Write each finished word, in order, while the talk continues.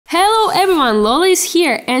everyone, Lola is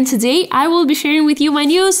here, and today I will be sharing with you my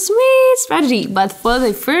new sweet strategy. But for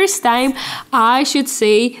the first time, I should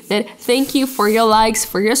say that thank you for your likes,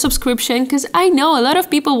 for your subscription, because I know a lot of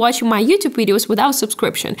people watching my YouTube videos without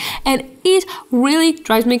subscription, and it really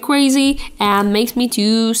drives me crazy and makes me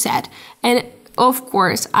too sad. And of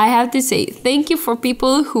course, I have to say thank you for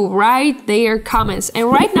people who write their comments. And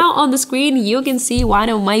right now on the screen, you can see one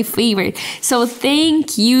of my favorites. So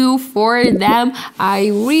thank you for them. I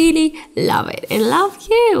really love it and love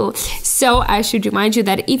you. So I should remind you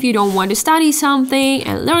that if you don't want to study something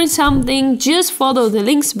and learn something, just follow the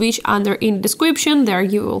links which under in the description. There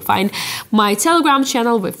you will find my Telegram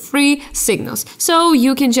channel with free signals. So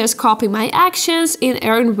you can just copy my actions and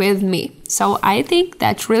earn with me. So I think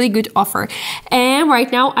that's really good offer. And right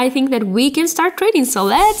now I think that we can start trading. So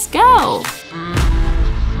let's go.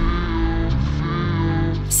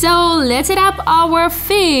 So let's set up our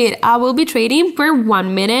feed. I will be trading per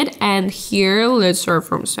 1 minute, and here let's start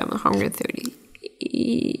from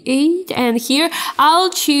 738, and here I'll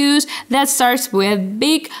choose that starts with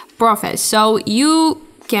big profit. So you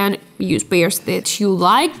can use pairs that you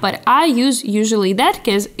like, but I use usually that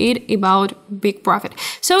because it about big profit.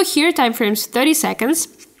 So here time frames 30 seconds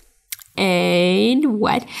and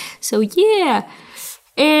what? So yeah,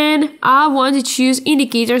 and I want to choose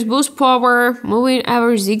indicators, boost power, moving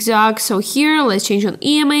average, zigzag. So here let's change on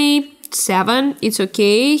EMA 7, it's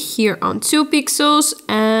okay. Here on 2 pixels,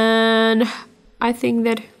 and I think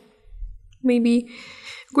that maybe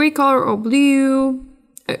gray color or blue.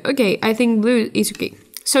 Okay, I think blue is okay.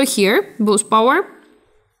 So here, boost power,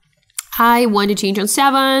 I want to change on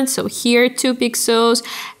 7, so here 2 pixels,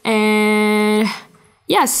 and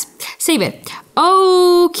yes, save it.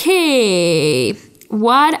 Okay,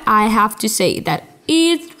 what I have to say that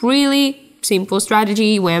it's really simple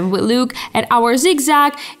strategy. When we look at our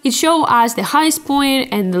zigzag, it shows us the highest point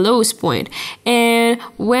and the lowest point. And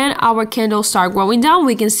when our candles start going down,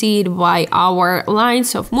 we can see it by our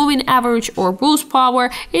lines of moving average or boost power.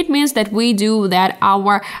 It means that we do that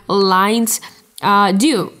our lines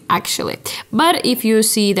do actually. But if you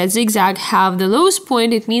see that zigzag have the lowest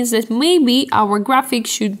point, it means that maybe our graphic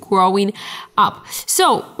should growing up.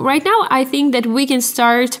 So right now I think that we can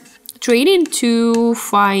start trading to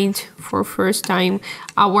find for first time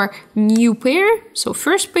our new pair. So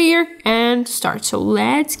first pair and start. So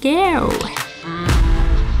let's go.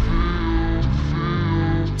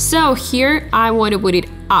 So here I want to put it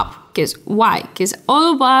up. Because why? Because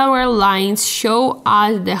all of our lines show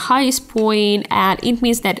us the highest point, and it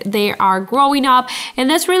means that they are growing up, and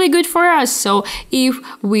that's really good for us. So if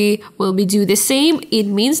we will be do the same, it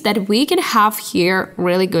means that we can have here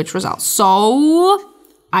really good results. So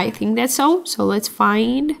I think that's so. So let's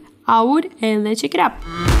find out and let's check it up.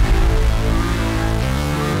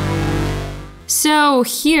 So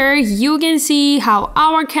here you can see how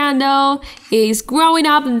our candle is growing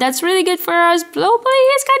up, and that's really good for us. So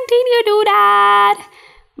please continue to do that.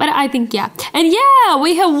 But I think yeah. And yeah,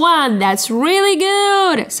 we have one. That's really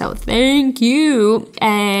good. So thank you.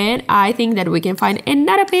 And I think that we can find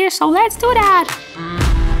another pair. So let's do that.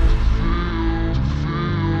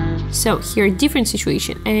 So here, different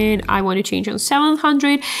situation, and I want to change on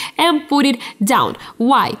 700 and put it down.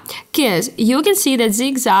 Why? Because you can see that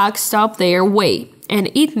zigzag stopped their way, and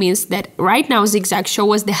it means that right now zigzag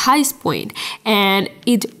shows us the highest point, and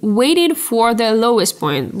it waited for the lowest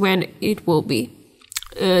point. When it will be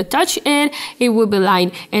touch it will be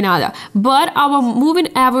line another. But our moving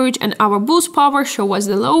average and our boost power show us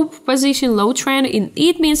the low position, low trend, and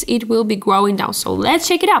it means it will be growing down. So let's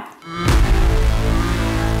check it up.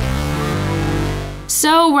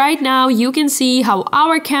 So right now you can see how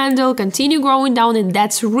our candle continue growing down, and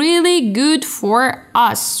that's really good for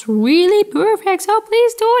us. Really perfect. So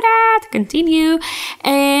please do that. Continue.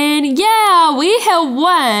 And yeah, we have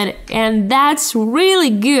one, and that's really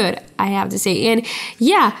good, I have to say. And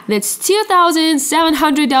yeah, that's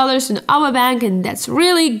 $2,700 in our bank, and that's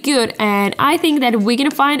really good. And I think that we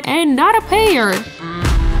can find another pair.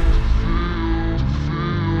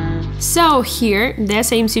 So here, the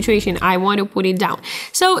same situation, I want to put it down.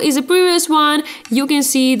 So is the previous one, you can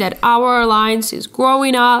see that our lines is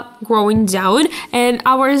growing up, growing down, and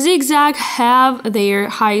our zigzag have their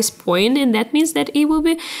highest point, and that means that it will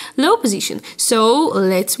be low position. So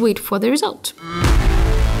let's wait for the result.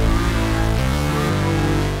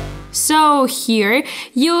 So here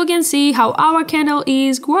you can see how our candle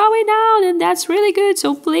is growing down, and that's really good.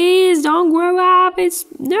 So please don't grow up, it's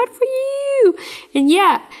not for you. And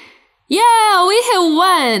yeah, we have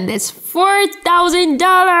one. That's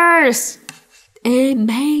 $4,000.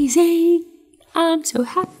 Amazing. I'm so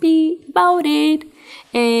happy about it.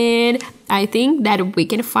 and I think that we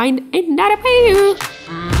can find another pair.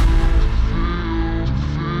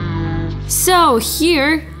 So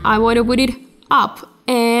here I want to put it up.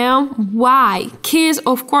 And why? Because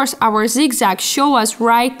of course our zigzag show us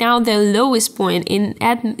right now the lowest point, and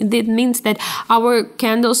that means that our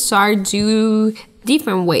candles are due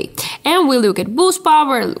different way. And we look at boost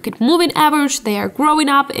power, look at moving average, they are growing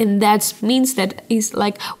up, and that means that is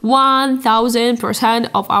like 1000%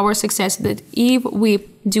 of our success. That if we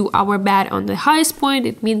do our bet on the highest point,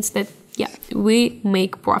 it means that yeah, we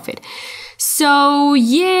make profit. So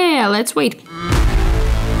yeah, let's wait.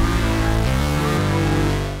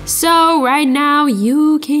 So right now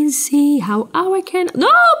you can see how our candle.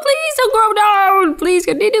 No, please don't grow down. Please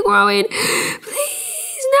continue growing.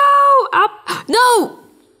 Please, no, up, no.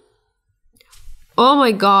 Oh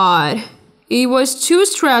my God, it was too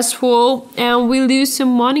stressful, and we lose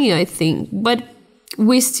some money, I think. But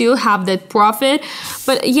we still have that profit.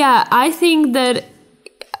 But yeah, I think that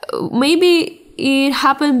maybe it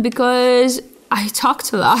happened because I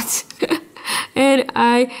talked a lot and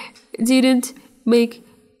I didn't make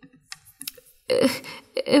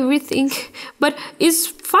everything, but it's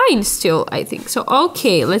fine still, I think. So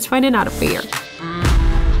okay, let's find another pair.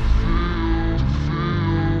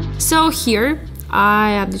 So here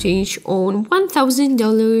I have the change on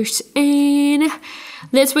 $1,000, and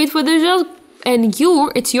let's wait for the result. And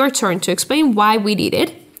it's your turn to explain why we did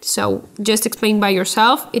it. So just explain by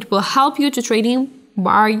yourself. It will help you to trading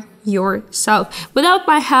by yourself, without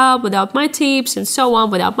my help, without my tips and so on,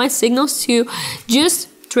 without my signals too. Just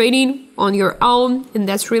trading on your own, and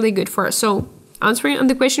that's really good for us. So answering on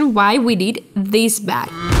the question why we did this bet.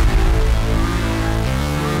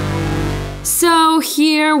 So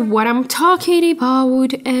here what I'm talking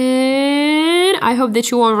about, and I hope that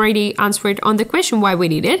you already answered on the question why we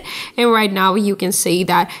did it. And right now you can say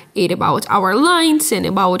that it's about our lines and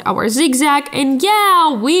about our zigzag, and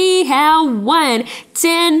yeah, we have won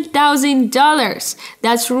 $10,000.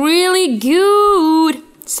 That's really good.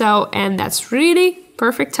 So, and that's really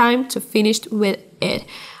perfect time to finish with it,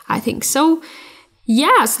 I think. So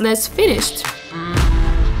yes, let's finish.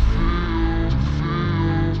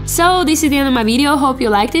 So this is the end of my video. Hope you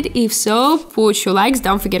liked it. If so, put your likes,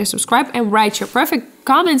 don't forget to subscribe, and write your perfect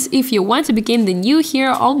comments if you want to begin the new here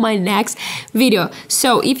on my next video.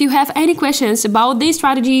 So if you have any questions about this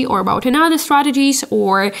strategy or about another strategies,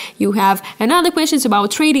 or you have another questions about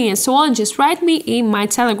trading and so on, just write me in my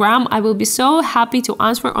Telegram. I will be so happy to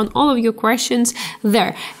answer on all of your questions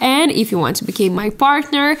there. And if you want to become my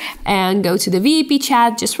partner and go to the VIP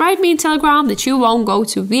chat, just write me in Telegram that you won't go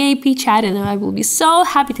to VIP chat, and I will be so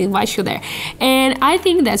happy to invite you there. And I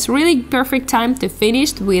think that's really perfect time to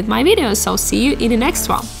finish with my video. So see you in the next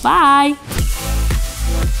one. Bye.